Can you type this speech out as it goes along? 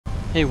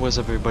Hey, what's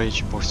up everybody, it's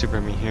your boy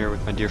Superman here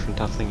with my dear friend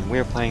Tuffthing, and we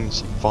are playing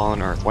some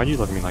Fallen Earth. Why do you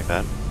look at me like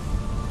that?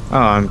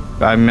 Oh,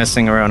 I'm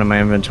messing around in my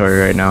inventory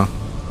right now.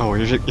 Oh,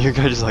 you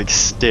guys just like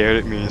stared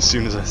at me as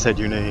soon as I said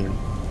your name.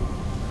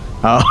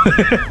 Oh.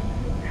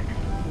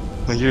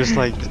 Like you're just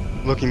like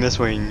looking this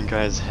way and your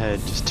guy's head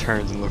just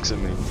turns and looks at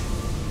me.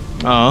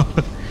 Oh.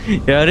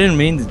 Yeah, I didn't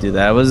mean to do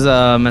that. I was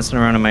messing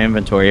around in my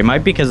inventory. It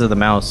might be because of the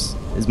mouse.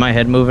 Is my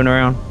head moving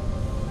around?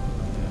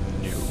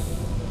 No.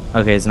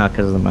 Okay, it's not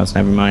because of the mouse.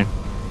 Never mind.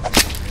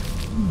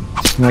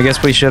 I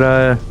guess we should,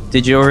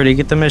 did you already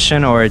get the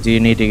mission, or do you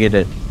need to get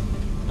it?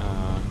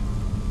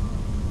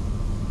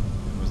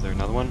 Was there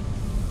another one?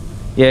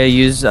 Yeah,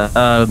 use,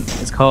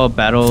 it's called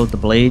Battle of the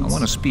Blades. I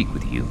want to speak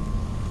with you.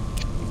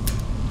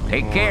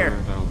 Take More care.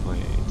 Battle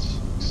Blades.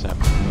 Accept.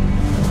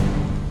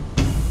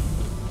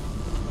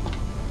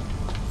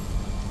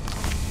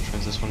 Which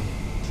one's this one?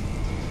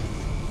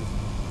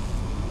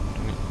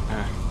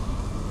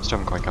 Still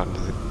haven't quite gotten to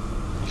the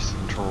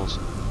controls.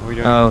 What are we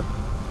doing? Oh.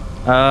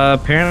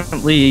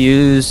 Apparently you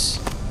use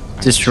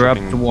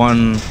disrupt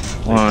one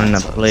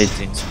blade.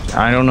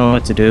 I don't know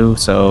what to do,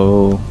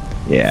 so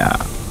yeah.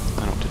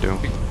 I know what to do.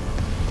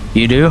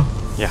 You do?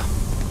 Yeah.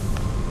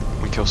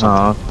 We kill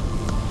something.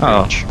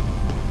 Oh.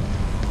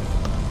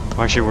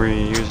 Well, actually, we're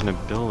using an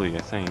ability,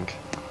 I think.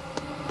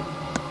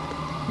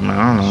 I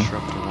don't know.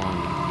 Disrupt one.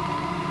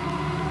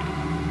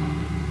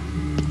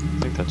 I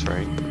think that's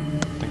right. I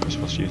think we're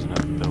supposed to use an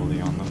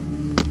ability on them.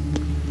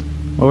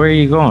 Well, where are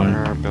you going?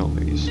 Where are our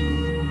abilities?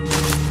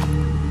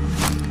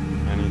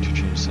 I need to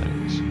change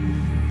settings.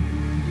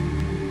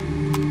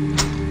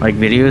 Like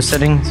video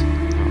settings?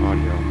 No,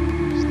 audio.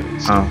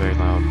 It's still very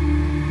loud.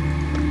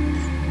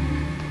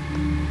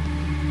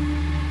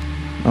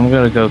 I'm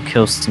gonna go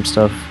kill some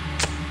stuff.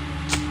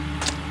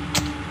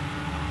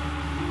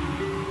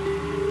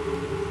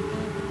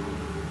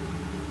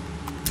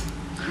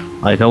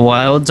 Like a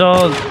wild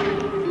dog.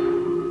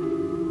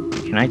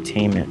 Can I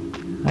tame it?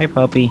 Hi,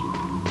 puppy.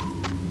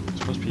 I'm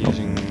supposed to be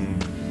using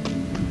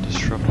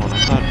disrupt one.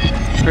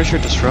 I'm pretty sure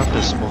disrupt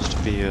is supposed to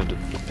be an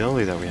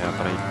ability that we have,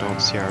 but I don't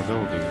see our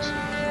abilities.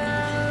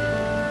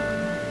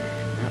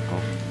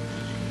 Uh-oh.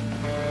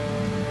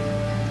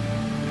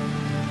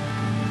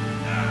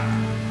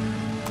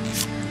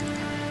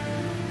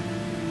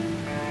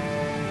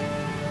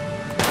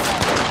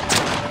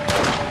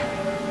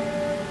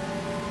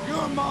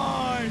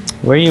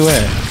 Where are you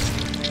at?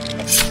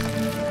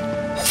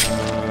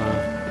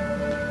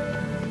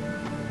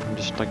 I'm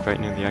just like right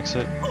near the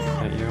exit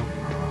at you.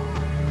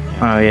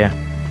 Oh yeah.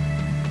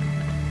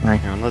 Right.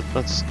 Hang on,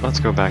 let's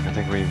go back. I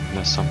think we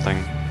missed something.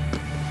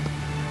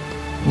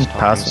 It's Talking to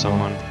possible.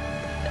 someone.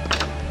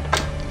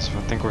 So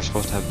I think we're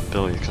supposed to have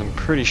ability, because I'm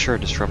pretty sure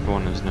disrupt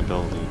one is an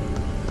ability,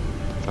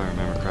 if I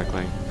remember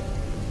correctly.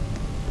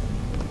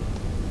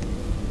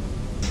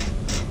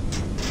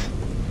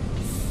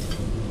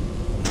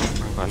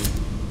 Wrong button.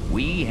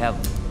 We have.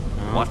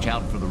 No. Watch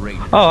out for the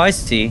raiders. Oh, I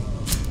see.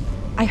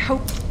 I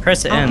hope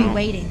Press I'll be N.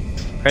 waiting.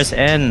 Press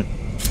N.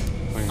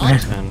 Wait,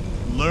 press N.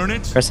 Learn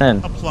it, Press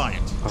N. apply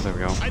it. Oh, there we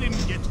go. I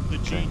didn't get the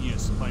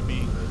genius by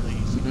being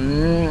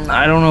lazy.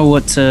 I don't know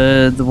what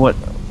what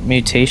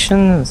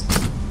mutations.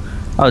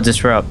 Oh,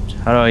 disrupt.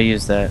 How do I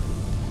use that?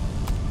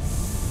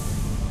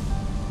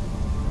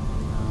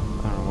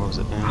 I don't know, what was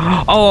it? N?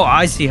 Oh,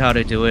 I see how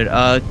to do it.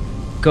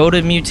 Go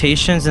to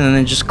mutations and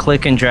then just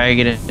click and drag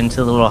it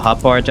into the little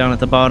hotbar down at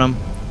the bottom.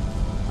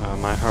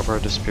 My hotbar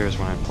disappears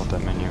when I pull up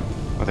that menu.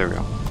 Oh, there we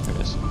go. There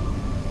it is.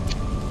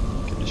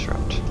 Get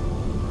disrupt.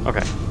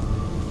 Okay.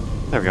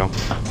 There we go.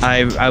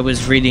 I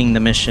was reading the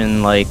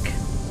mission like,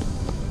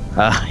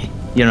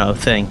 you know,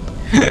 thing.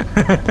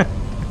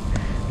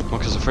 Well,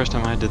 because the first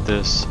time I did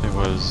this, it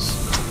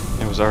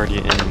was already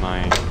in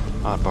my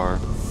hotbar.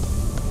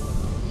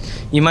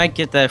 You might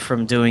get that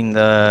from doing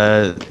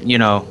the, you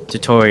know,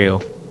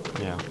 tutorial.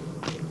 Yeah.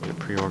 Get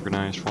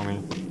pre-organized for me.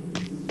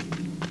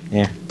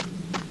 Yeah.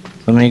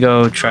 Let me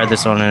go try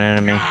this on an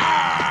enemy.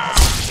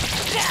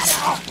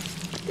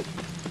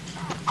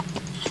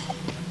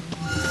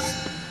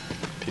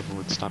 People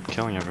would stop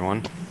killing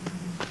everyone.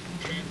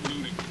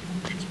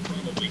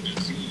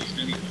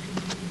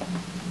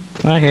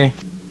 Okay.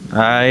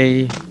 I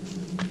You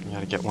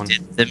gotta get one.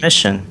 did the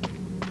mission.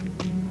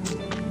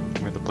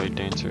 Where the blade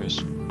dancer is.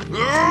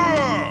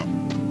 Yeah,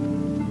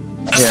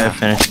 I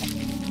finished.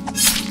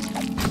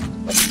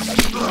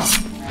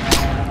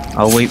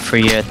 I'll wait for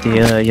you at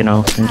the, you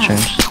know,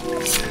 entrance.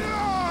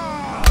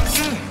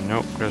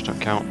 Nope, those don't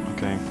count.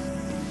 Okay.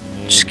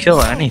 Just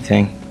kill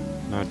anything.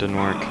 No, it didn't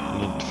work. You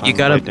need to find You the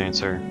gotta- blade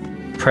dancer.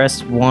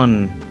 Press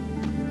 1.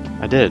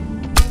 I did.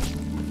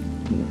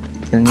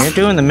 Then you're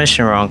doing the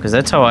mission wrong, because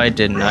that's how I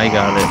did and I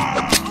got it.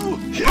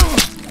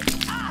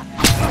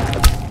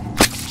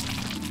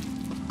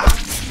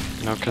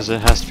 No, because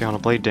it has to be on a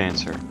blade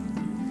dancer.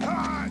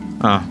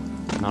 Oh.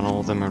 Not all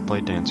of them are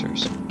blade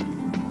dancers. Okay,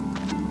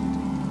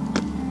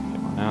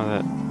 well,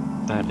 now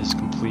that is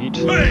complete.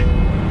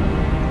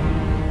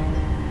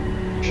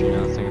 Actually,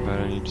 another thing about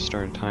it, I need to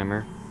start a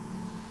timer.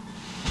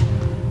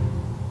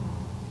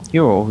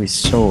 You're always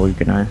so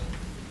organized.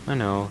 I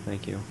know,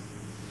 thank you.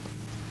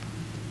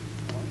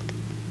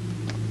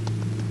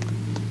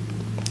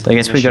 So I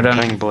guess we go Mission down.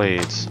 Playing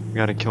blades. We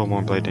gotta kill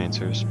more blade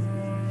dancers.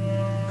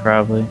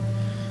 Probably.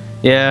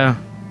 Yeah.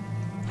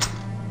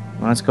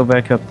 Let's go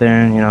back up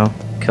there and, you know,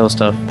 kill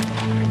stuff.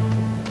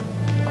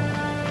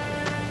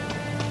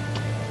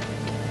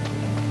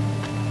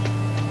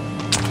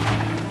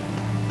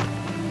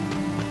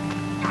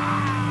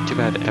 Too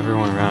bad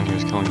everyone around here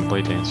is killing the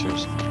blade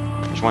dancers.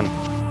 There's one.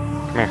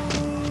 Come here.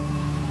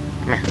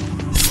 Come here.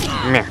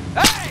 Come here.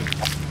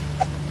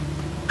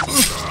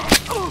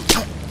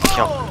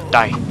 Kill.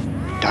 Die.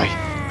 Die.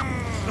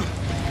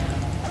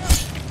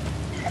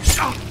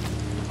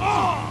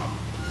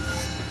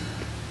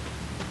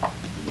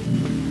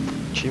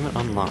 Achievement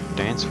unlocked.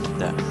 Dance with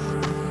death.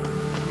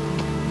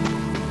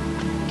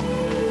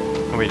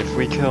 Oh wait, if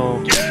we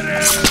kill...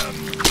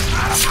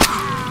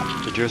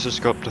 Did yours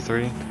just go up to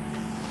 3?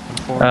 And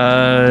 4?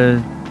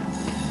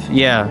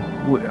 Yeah.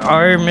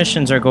 Our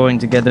missions are going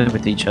together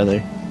with each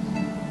other.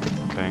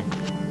 Okay.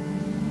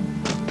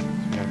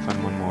 We gotta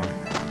find one more.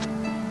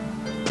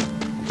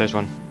 There's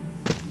one.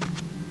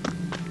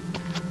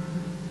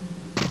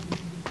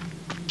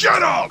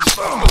 Get up!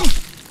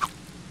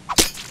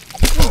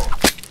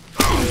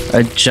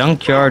 A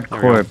junkyard There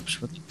we go.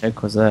 corpse. What the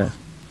heck was that?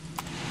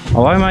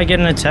 Oh, why am I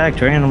getting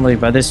attacked randomly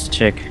by this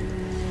chick?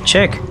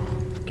 Chick!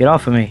 Get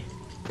off of me.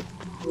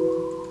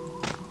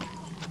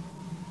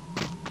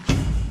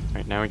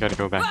 Alright, now we gotta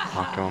go back and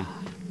talk to him.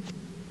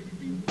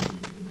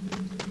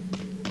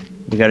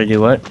 You gotta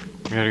do what?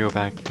 We gotta go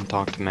back and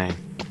talk to May.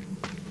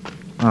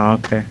 Oh,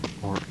 okay.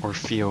 Or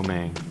Theo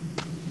May.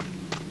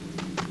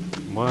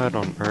 What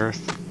on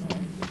earth?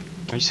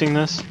 Are you seeing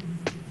this?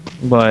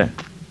 What?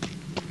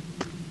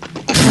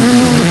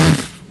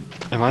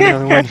 Am I the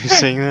only one who's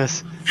seeing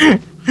this?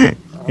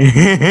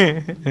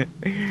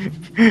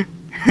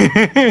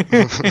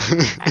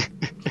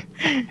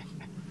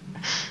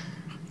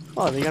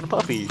 Oh, they got a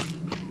puppy.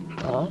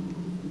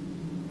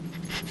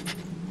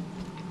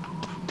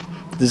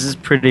 This is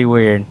pretty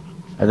weird.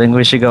 I think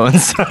we should go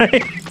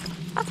inside.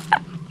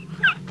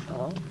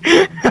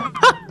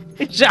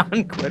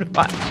 John, quit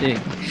watching.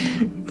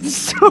 It's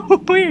so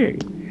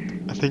weird.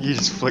 I think you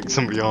just flicked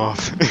somebody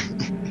off.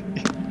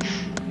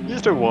 You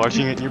start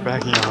watching it and you're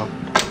backing off.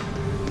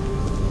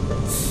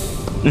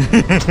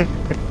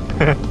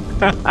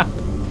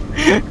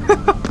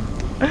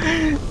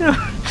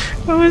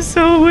 That was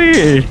so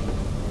weird.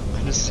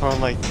 I just saw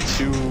like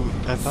 2.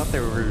 I thought they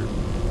were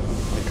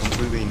like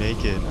completely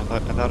naked. I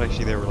thought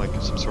actually they were like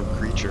some sort of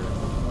creature.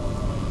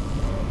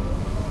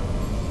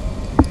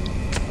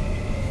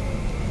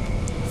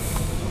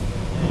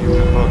 You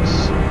got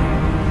books.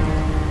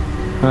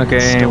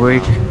 Okay, Still we.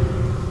 not.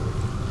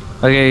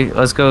 Okay,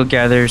 let's go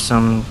gather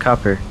some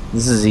copper.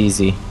 This is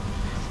easy.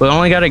 We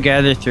only gotta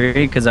gather 3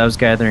 because I was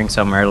gathering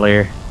some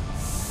earlier.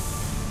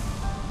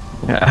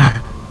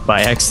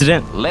 By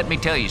accident. Let me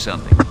tell you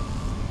something.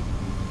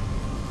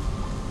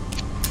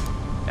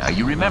 Now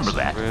you remember This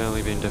that. is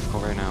really being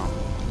difficult right now.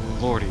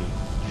 Lordy,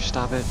 you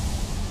stop it.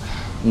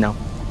 No.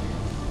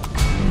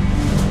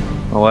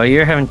 Well, while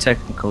you're having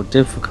technical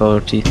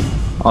difficulty,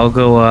 I'll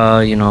go,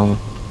 you know,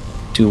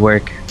 do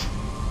work.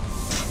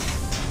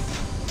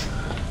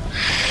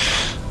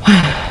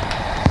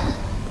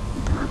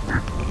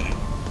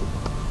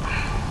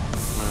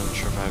 I'm not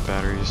sure if I have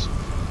batteries.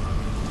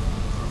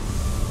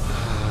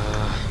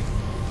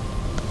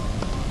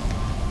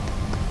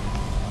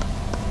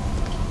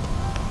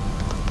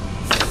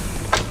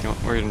 You know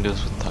what, we're gonna do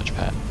this with the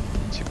touchpad.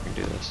 Let's see if we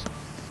can do this.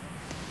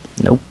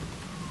 Nope.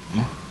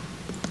 Okay,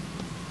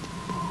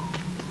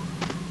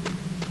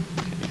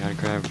 you gotta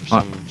grab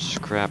some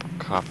scrap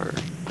copper.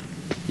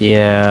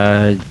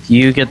 Yeah,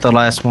 you get the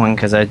last one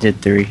because I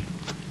did 3.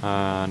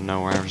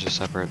 No, ours are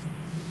separate.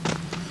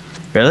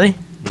 Really?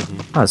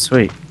 Mm-hmm. Oh,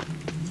 sweet.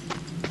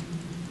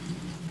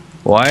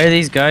 Why are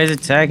these guys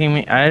attacking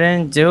me? I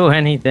didn't do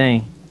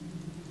anything.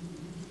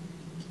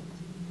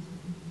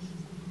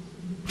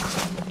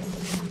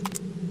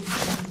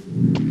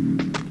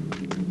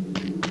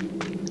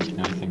 Okay,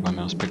 now I think my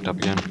mouse picked up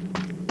again.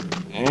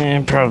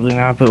 Probably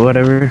not, but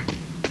whatever.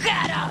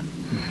 Get him!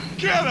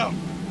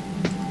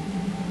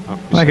 Oh,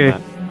 who said Okay.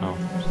 that? Oh,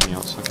 something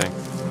else. Okay.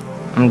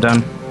 I'm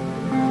done.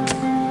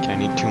 Okay, I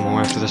need 2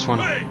 more after this one.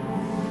 Wait!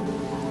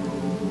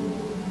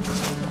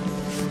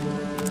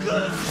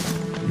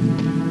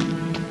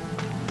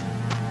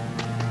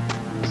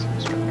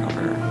 Scrap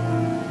copper.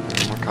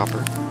 More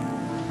copper.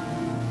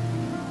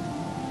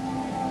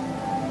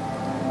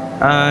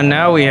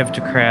 Now we have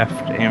to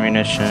craft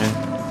ammunition.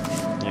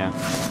 Yeah.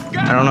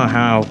 I don't know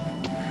how.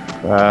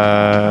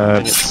 I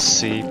think it's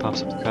C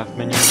pops up the craft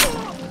menu.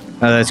 Oh,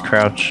 that's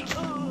crouch.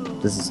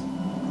 This is,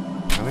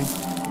 Really?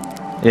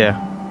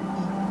 yeah.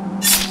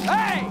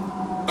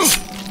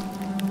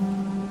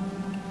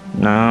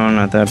 No,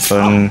 not that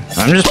button.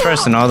 I'm just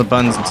pressing all the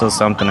buttons until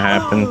something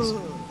happens.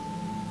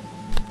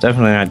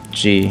 Definitely not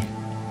G.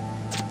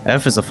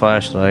 F is a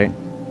flashlight. I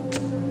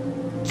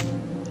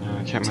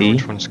can't T? remember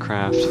which one is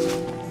craft.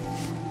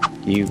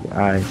 U,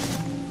 I,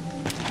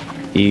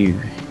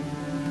 U,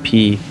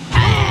 P,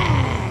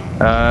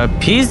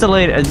 P's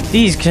delayed.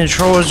 These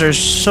controls are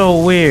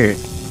so weird.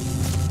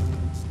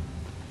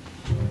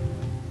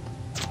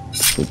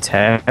 The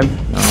tab?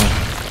 No.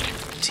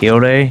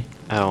 Tilde?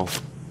 L.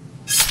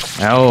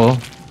 L.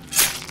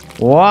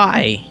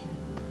 Why?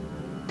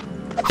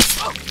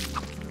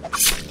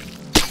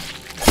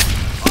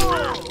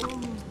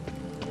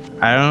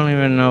 I don't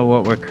even know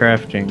what we're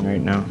crafting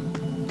right now.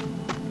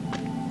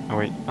 Oh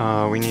wait,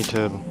 we need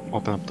to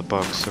open up the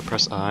book, so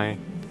press I.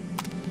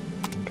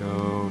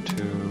 Go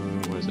to,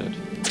 what is it?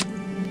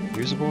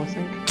 Usable, I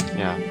think?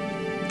 Yeah.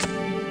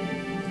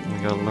 We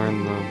gotta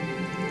learn the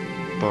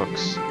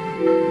books.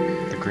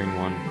 The green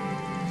one.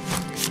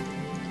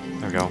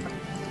 There we go.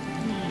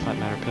 Flat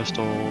matter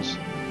pistols.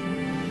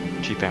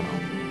 Cheap ammo.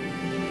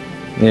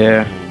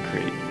 Yeah. And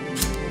create.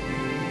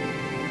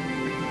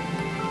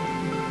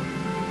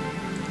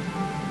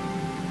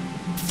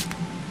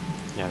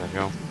 Yeah, there we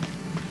go.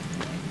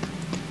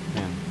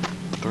 Man,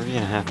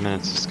 30.5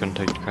 minutes is gonna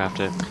take to craft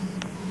it.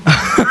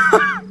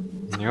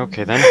 You're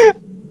okay then?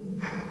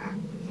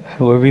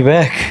 We'll be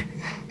back.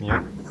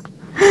 Yep.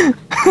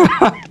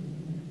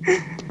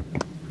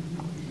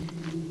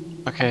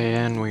 Okay,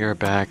 and we are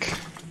back.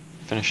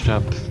 Finished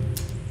up.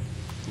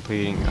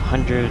 Completing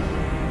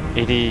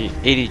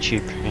 180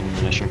 cheap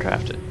ammunition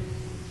crafted.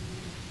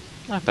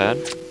 Not bad.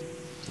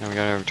 Now we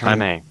gotta return to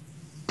May.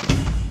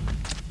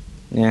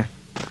 Yeah.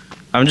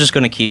 I'm just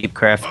gonna keep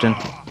crafting.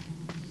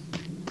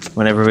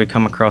 Whenever we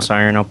come across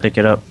iron, I'll pick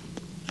it up.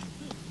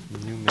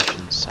 New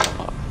mission set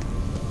up.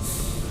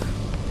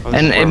 Oh, And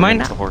this is it where might we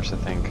not- make the horse, I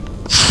think.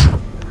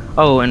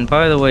 Oh, and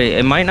by the way,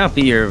 it might not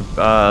be your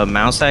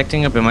mouse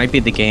acting up. It might be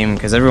the game,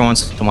 because every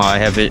once in a while I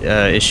have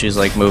issues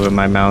like moving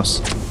my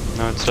mouse.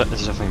 No, it's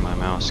definitely my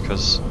mouse,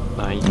 because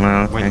I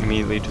Oh, okay. went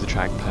immediately to the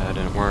trackpad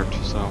and it worked,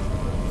 so...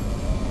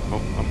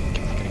 Oh, I'm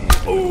keep forgetting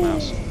to move the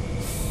mouse.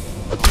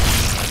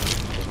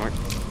 Doesn't work.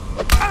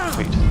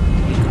 Wait.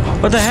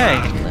 What the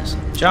heck?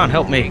 John,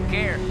 help me.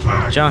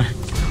 John,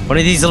 one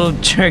of these little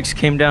jerks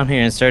came down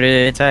here and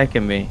started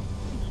attacking me.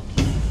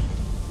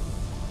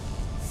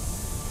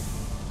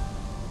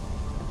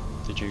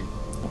 Did you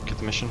get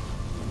the mission?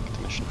 Get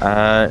the mission.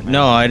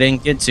 No, I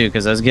didn't get to,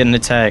 because I was getting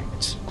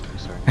attacked.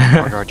 Sorry.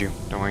 I'll guard you.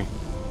 Don't worry.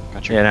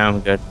 Got you. Yeah, now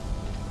I'm good.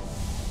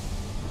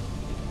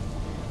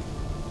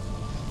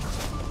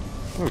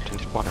 Ooh,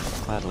 tinted water.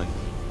 Gladly.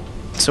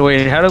 So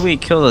wait, how do we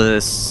kill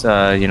this,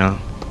 you know?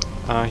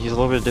 He's a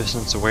little bit of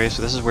distance away,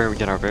 so this is where we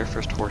get our very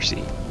first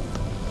horsey.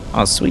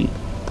 Oh, sweet.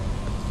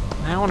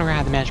 I don't want to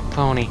ride the magical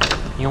pony.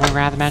 You want to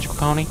ride the magical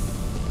pony?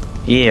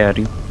 Yeah, I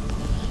do.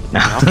 No.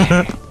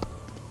 Okay.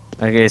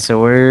 Okay, so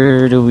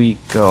where do we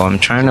go? I'm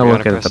trying to We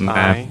look gotta at the press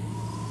map. I,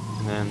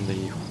 and then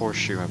the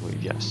horseshoe, I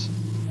believe, yes.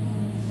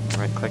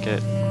 Right click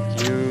it,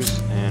 use,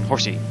 and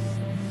horsey.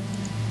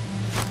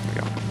 There we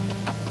go.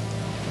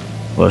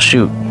 Well,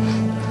 shoot.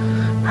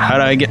 How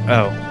do I get...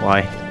 Oh,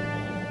 why?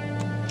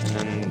 And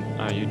then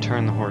you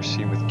turn the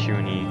horsey with Q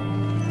and E,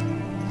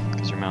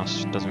 because your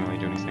mouse doesn't really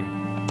do anything.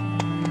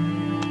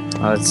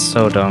 Oh, that's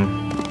so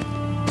dumb.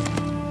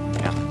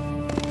 Yeah.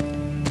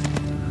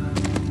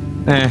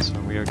 Eh. So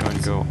we are going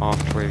to go off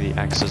to where the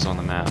X is on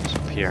the map, so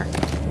up here.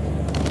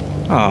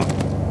 Oh.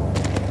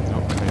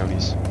 Oh,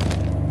 coyotes.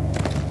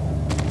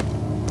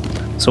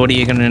 So what are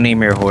you gonna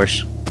name your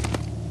horse?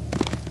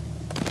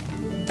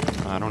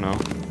 I don't know.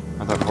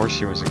 I thought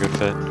horsey was a good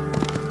fit.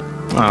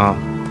 Oh.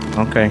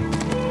 Okay. I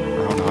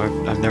don't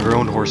know. I've never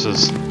owned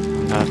horses.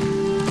 I'm not...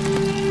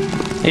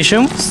 Hey,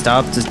 shouldn't we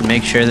stop to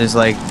make sure there's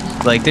like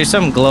there's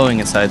something glowing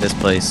inside this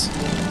place?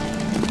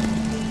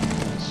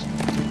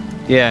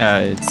 Yeah,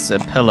 it's a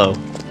pillow,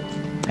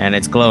 and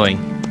it's glowing.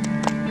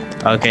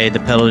 Okay, the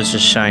pillow is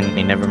just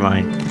shiny. Never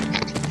mind.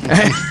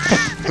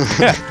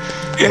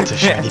 It's a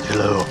shiny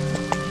pillow.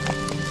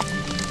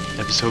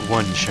 Episode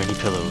 1, shiny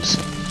pillows.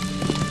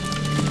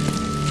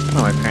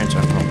 Oh, my parents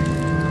aren't home.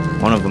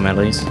 One of them, at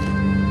least. Okay,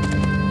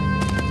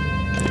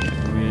 I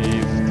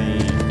believe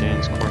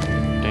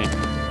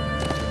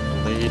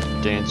the lead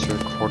dancer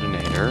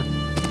coordinator,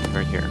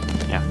 right here.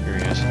 Yeah, here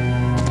he is.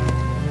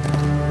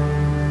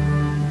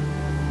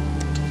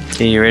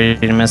 Okay, you ready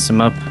to mess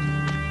him up?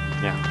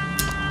 Yeah.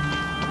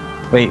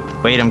 Wait,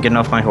 I'm getting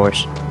off my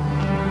horse.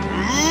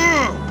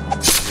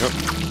 Yep.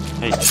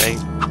 Hey,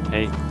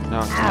 no,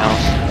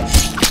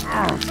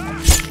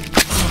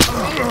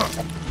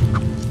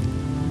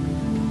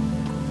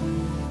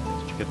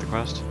 Did you get the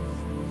quest?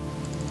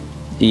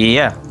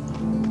 Yeah.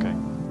 Okay.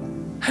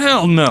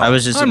 Hell no! I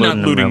was just I'm not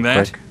looting looting them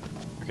real that. quick.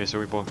 Okay, so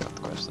we both got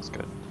the quest, that's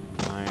good.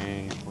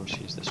 My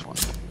horsey's this one.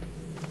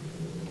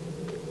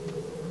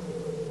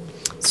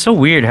 It's so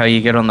weird how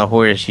you get on the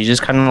horse. You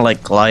just kind of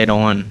like glide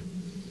on.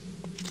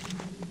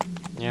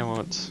 Yeah,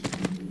 well, it's...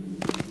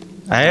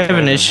 I have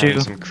an issue.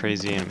 Some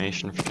crazy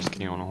animation for just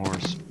getting on a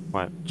horse.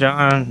 What?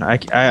 John,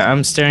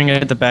 I'm staring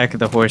at the back of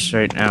the horse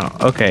right now.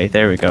 Okay,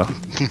 there we go. I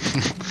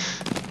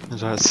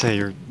was about to say,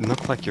 you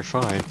look like you're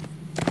fine.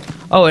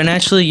 Oh, and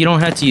actually, you don't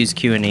have to use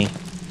Q and E.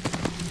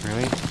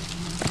 Really?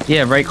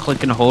 Yeah, right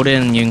click and hold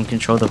it, and you can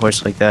control the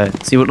horse like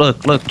that. See what?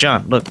 Look,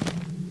 John, look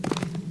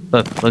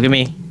at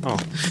me. Oh,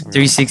 there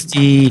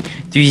 360,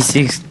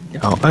 360.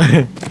 Oh.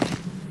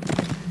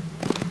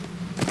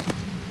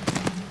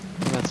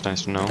 That's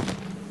nice to know.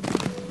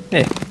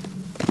 Yeah.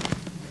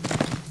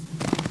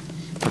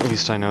 At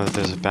least I know that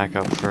there's a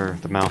backup for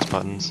the mouse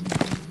buttons.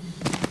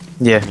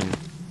 Yeah. I mean,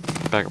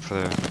 backup for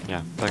the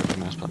backup for the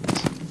mouse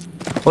buttons.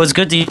 Well, it's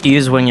good to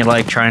use when you're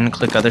like trying to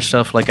click other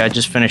stuff. Like I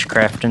just finished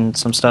crafting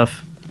some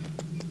stuff,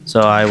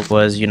 so I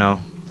was, you know,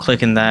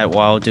 clicking that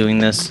while doing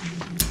this.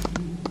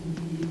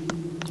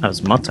 I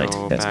was Go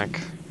multitasking.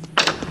 back.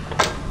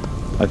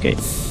 Okay,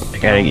 I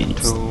gotta get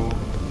used. to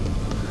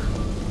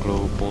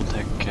Global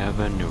Tech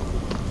Avenue.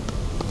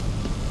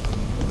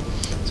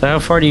 So how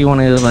far do you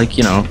want to, like,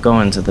 you know, go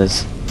into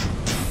this?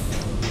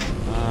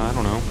 I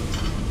don't know.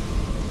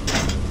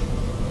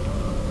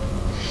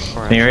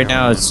 I mean, right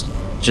now it's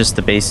just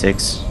the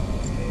basics.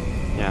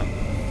 Yeah.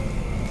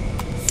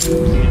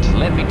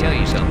 Let me tell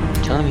you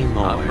something. Tell me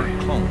more. Our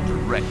clones are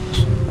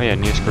reckless. Oh yeah,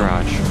 nearest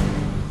garage.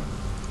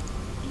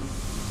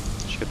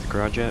 Did you get the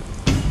garage yet?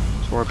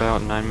 So we're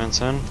about 9 minutes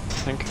in, I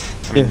think.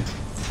 I mean,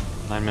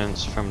 9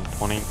 minutes from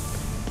 20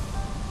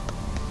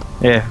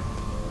 Yeah.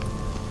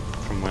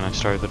 from when I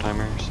started the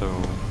timer, so...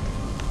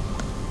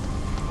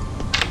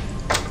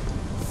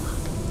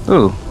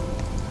 Ooh.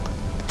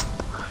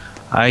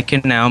 I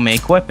can now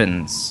make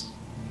weapons.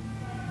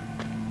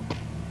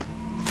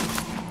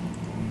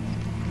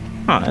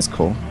 Oh, that's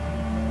cool.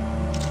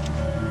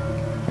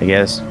 I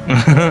guess.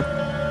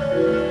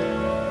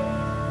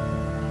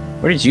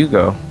 Where did you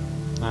go?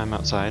 I'm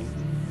outside.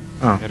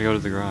 Oh. Gotta go to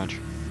the garage.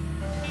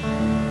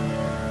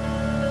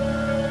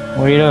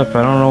 Wait up,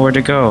 I don't know where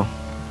to go.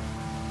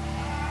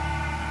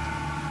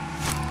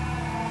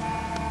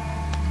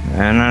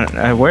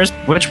 And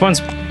which one's...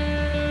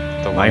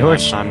 The My one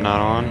horse. that I'm not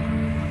on.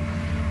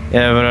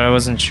 Yeah, but I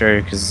wasn't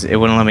sure because it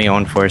wouldn't let me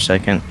on for a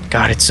second.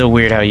 God, it's so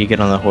weird how you get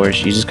on the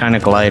horse. You just kind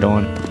of glide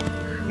on.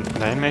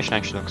 The animation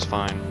actually looks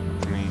fine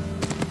for me.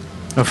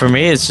 No, for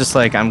me, it's just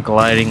like I'm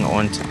gliding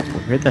onto...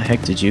 Where the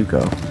heck did you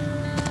go?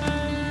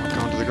 I'm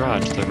going to the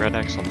garage, the red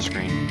X on the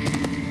screen.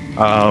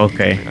 Oh,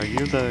 okay. Are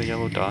you the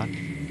yellow dot?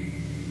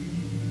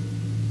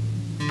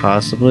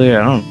 Possibly,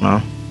 I don't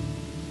know.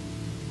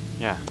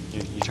 Yeah,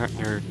 you're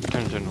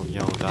turned into a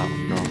yellow dot when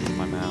you go off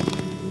my map.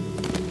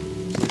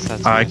 At least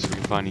that's I- nice, we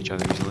can find each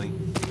other easily.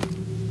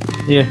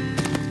 Yeah.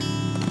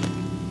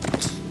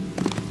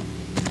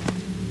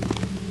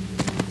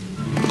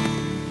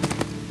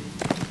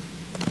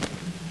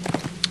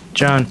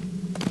 John.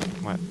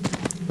 What?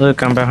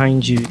 Look, I'm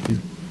behind you.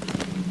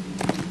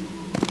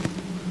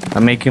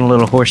 I'm making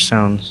little horse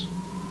sounds.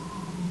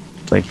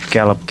 Like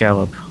gallop,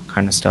 gallop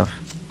kind of stuff.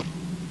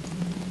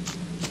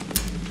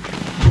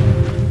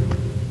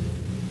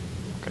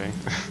 Okay.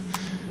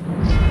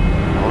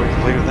 Already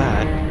complete with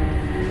that.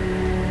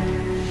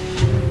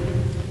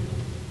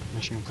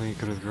 Mission complete,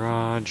 go to the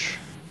garage.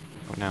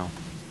 What now?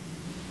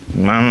 I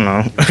don't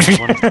know.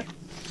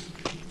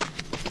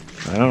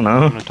 I don't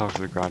I'm know. gonna talk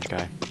to the garage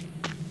guy.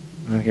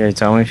 Okay,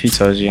 tell me if he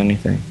tells you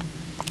anything.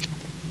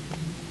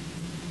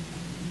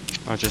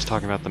 I was just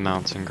talking about the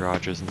mounts and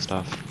garages and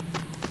stuff.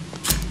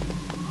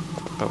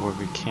 But what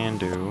we can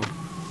do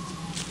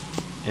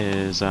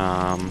is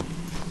go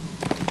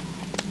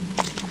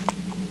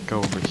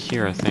over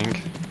here, I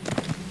think,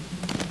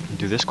 and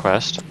do this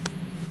quest.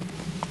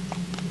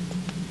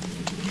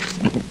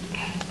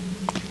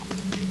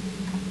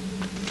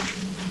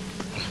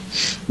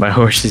 My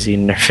horse is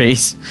eating their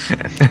face.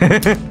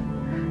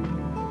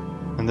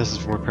 And this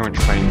is we're pretty much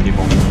fighting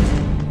people.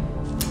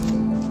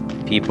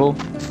 People?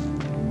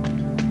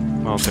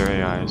 Well, if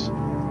they're AIs.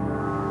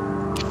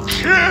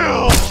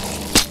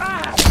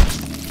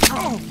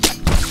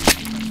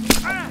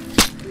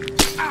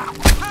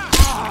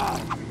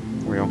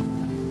 Real.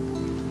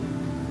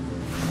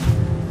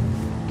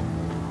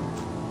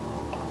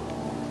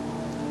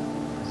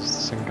 Is this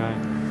the same guy?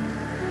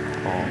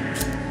 Paul.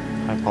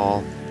 Hi,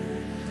 Paul.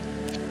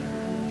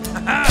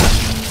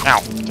 Ow!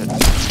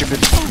 That stupid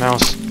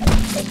mouse.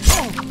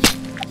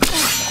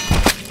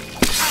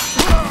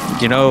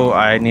 You know,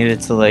 I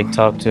needed to like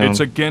talk to him. It's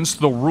against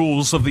the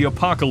rules of the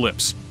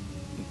apocalypse.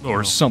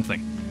 Or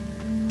something.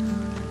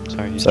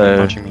 Sorry, he's So-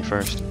 punching me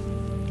first.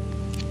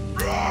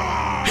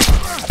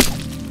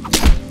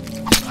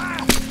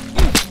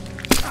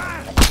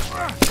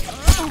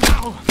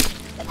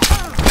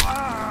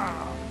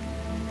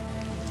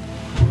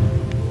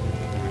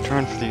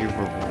 Return for the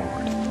reward.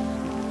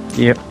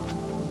 Yep.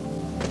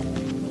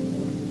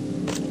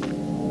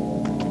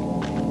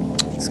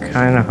 It's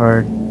kind of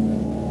hard.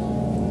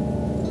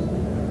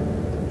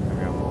 There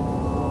we go.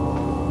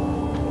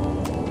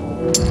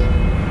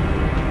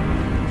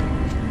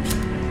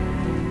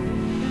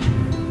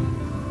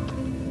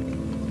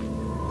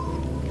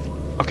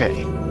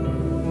 Okay.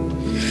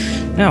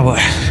 Now what?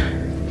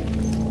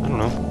 I don't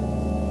know.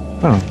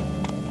 Oh.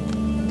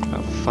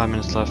 About 5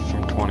 minutes left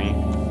from 20.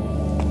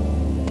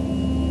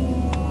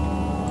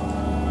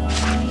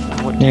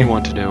 What do Yeah. you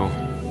want to do?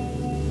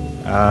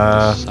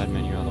 Side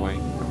menu out of the way.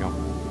 There we go.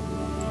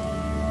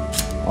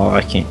 Oh,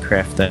 I can't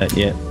craft that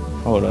yet.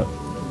 Hold up.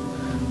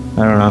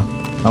 I don't know.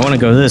 I want to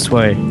go this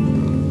way.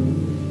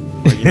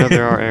 You know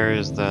there are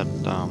areas that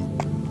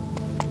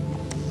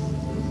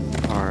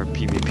are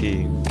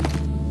PvP.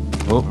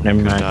 Oh, never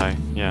Could mind. die.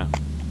 Yeah.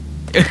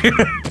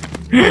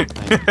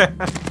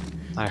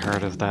 I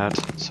heard of that.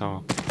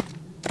 So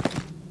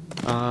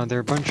there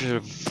are a bunch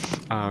of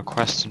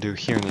quests to do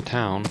here in the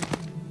town.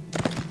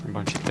 A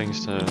bunch of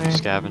things to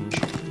scavenge.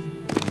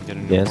 You can get a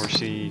new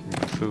horsey, you can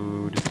get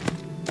food.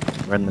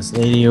 Run this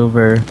lady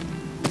over.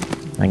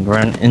 I can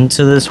run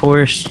into this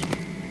horse.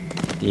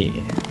 Yeah.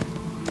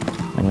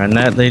 I can run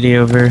that lady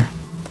over.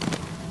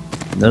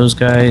 Those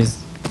guys.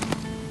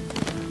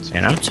 So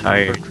Man, I'm if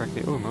I remember tired.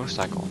 correctly, ooh,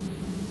 motorcycle.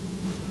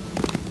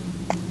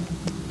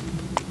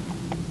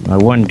 I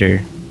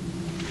wonder.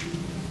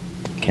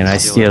 Can I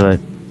steal it?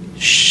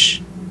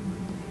 Shh.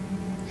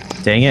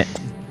 Dang it.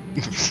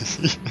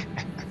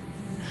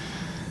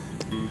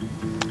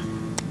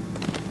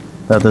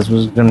 Thought this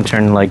was gonna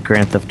turn like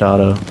Grand Theft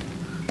Auto. No,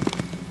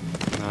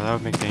 that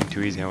would make things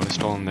too easy. I would have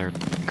stolen their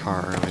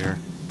car earlier.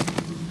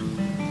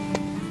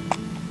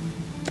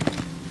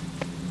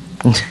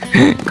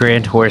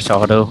 Grand Horse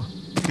Auto.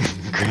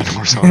 Grand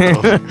Horse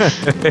Auto.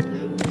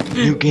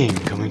 New game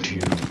coming to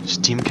you.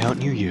 Steam account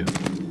near you.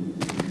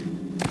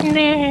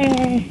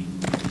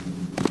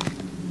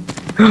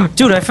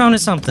 Dude, I found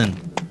something.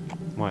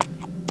 What?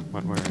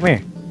 What? Where? Come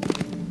here.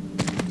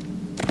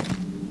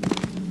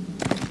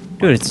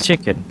 Dude, it's a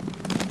chicken.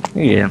 Look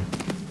at him.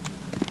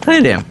 Look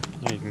at him.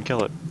 Yeah, you can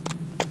kill it.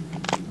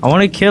 I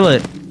want to kill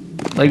it.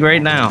 Like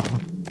right now.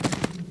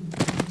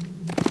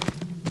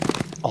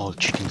 All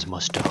chickens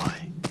must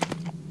die.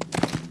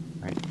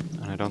 Right,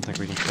 and I don't think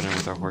we can fit in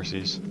with our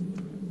horsies.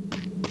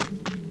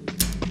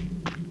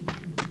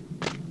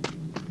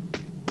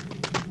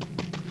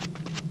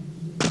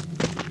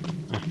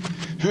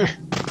 There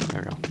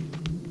we go.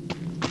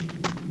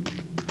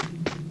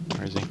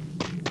 Where is he?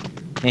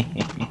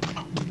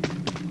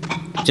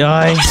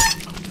 Die.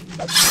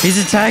 He's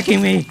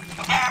attacking me.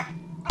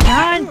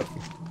 God.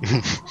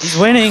 He's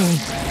winning.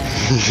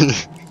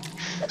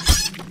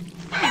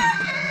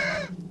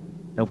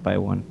 Nope, I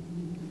won.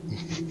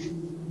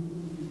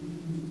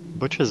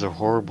 Butch is a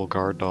horrible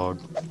guard dog.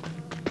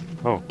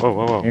 Oh, whoa,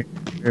 whoa, whoa.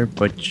 Here,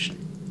 Butch.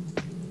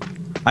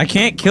 I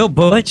can't kill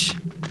Butch.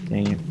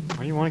 Dang it. Why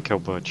do you want to kill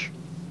Butch?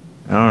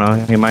 I don't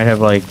know. He might have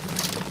like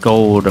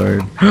gold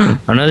or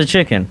another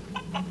chicken.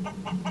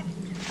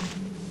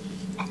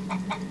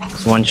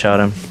 Just one shot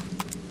him.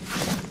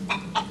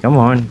 Come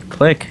on,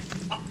 click.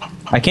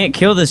 I can't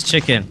kill this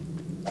chicken.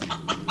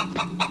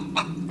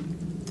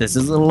 This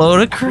is a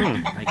load of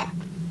crap.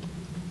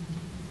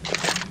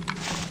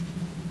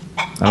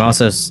 I'm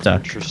also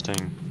stuck.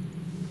 Interesting.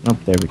 Oh,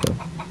 there we go.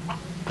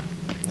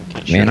 I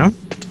can't shoot.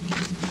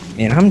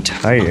 Man, I'm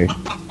tired.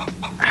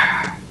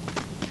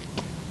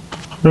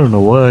 I don't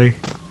know why.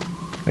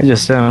 I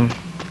just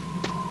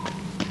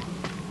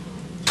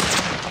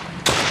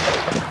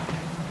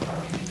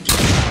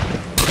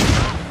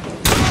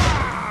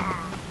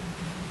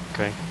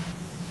Okay.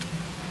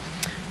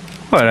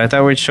 What? I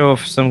thought we'd show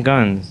off some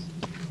guns.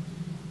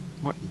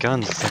 What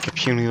guns? It's like a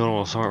puny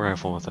little assault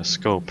rifle with a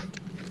scope.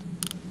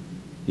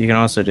 You can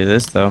also do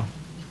this though.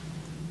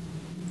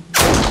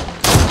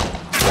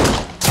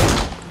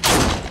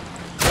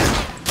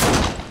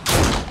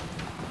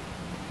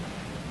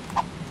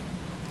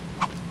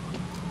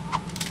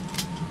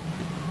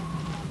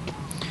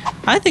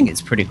 I think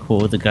it's pretty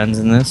cool, the guns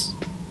in this.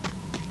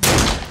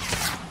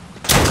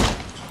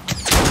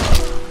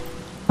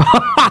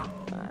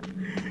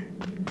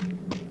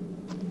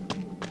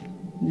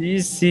 Do you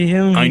see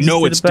him? I He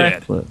know just it's did a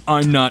dead. backflip.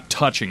 I'm not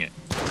touching it.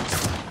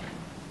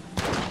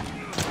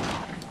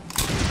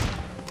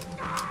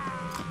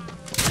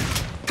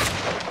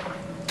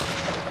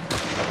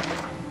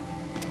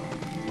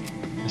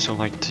 I still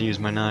like to use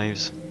my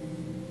knives.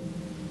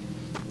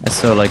 I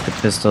still like the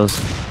pistols.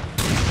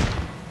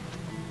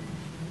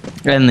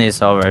 And the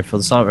assault rifle.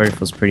 The assault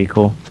rifle's pretty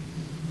cool.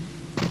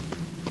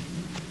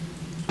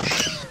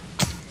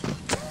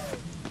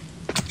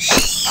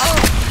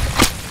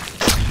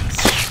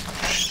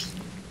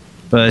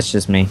 But it's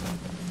just me.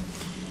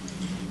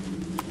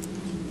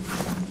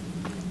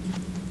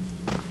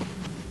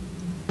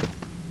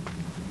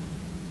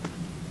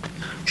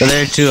 But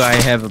there too, I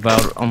have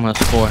about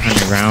almost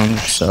 400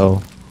 rounds,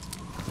 so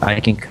I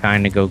can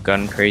kind of go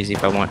gun crazy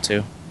if I want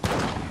to.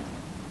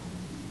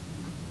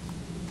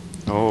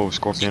 Oh,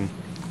 scorpion.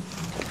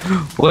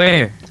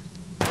 Where?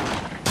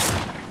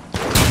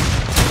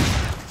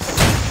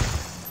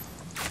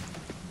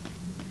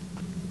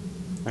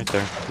 Right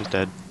there. He's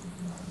dead.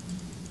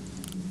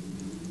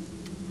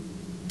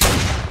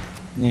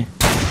 Yeah.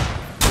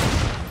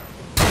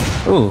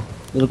 Ooh,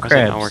 little Why is it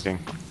crabs. not working?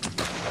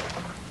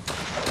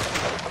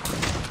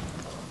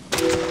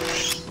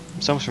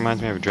 This almost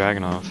reminds me of a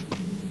Dragonov.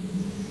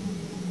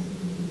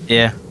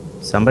 Yeah,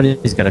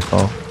 somebody's got a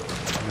call.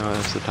 No,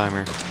 that's the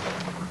timer.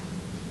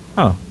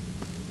 Oh.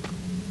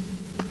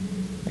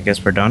 I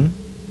guess we're done?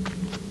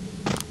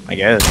 I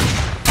guess.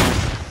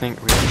 I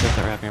think we can get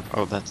that wrapping up.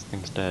 Oh, that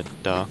thing's dead.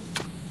 Duh.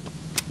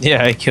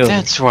 Yeah, I killed him.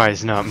 That's why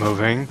it's not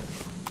moving.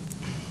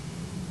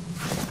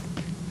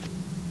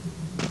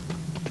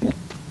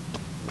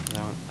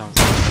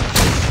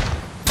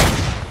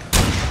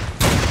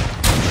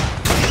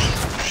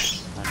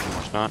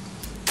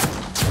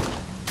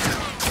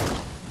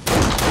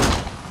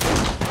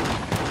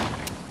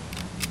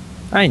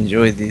 I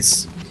enjoy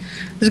these.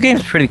 This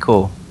game's pretty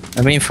cool.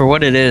 I mean, for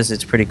what it is,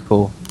 it's pretty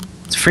cool.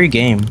 It's a free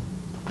game.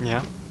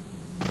 Yeah.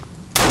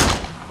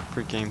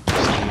 Free game.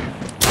 Oh,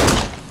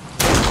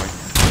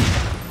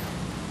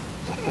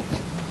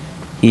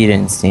 He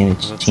didn't stand a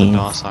that's the chance.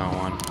 docile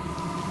one.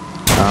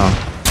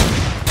 Oh.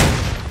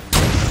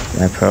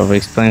 That probably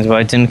explains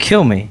why it didn't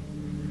kill me.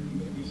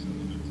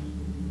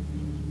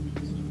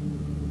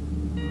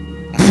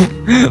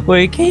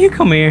 Wait, can you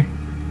come here?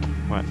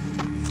 What?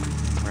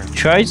 Where?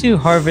 Try to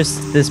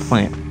harvest this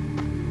plant.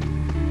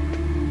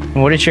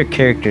 And what did your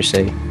character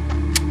say?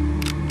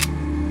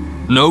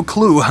 No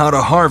clue how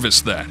to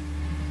harvest that.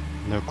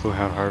 No clue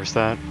how to harvest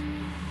that.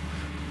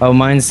 Oh,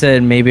 mine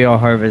said maybe I'll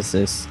harvest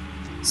this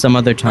some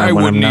other time I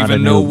when I'm wouldn't not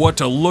even a know noob. what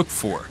to look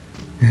for.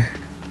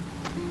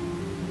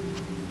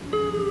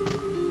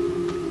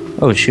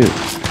 Oh shoot.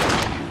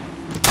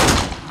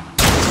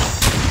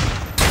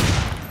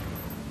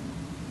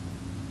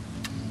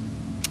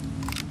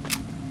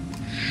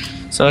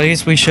 So I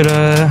guess we should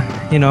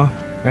you know,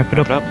 wrap it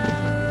up. Wrap it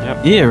up?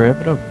 Yep. Yeah,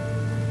 wrap it up.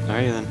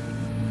 Alrighty then.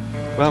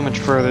 Without much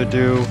further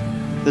ado,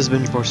 this has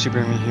been your boy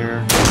Superman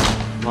here,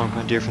 along with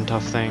my dear friend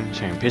Tuffthing,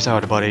 saying peace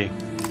out, buddy.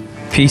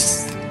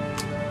 Peace.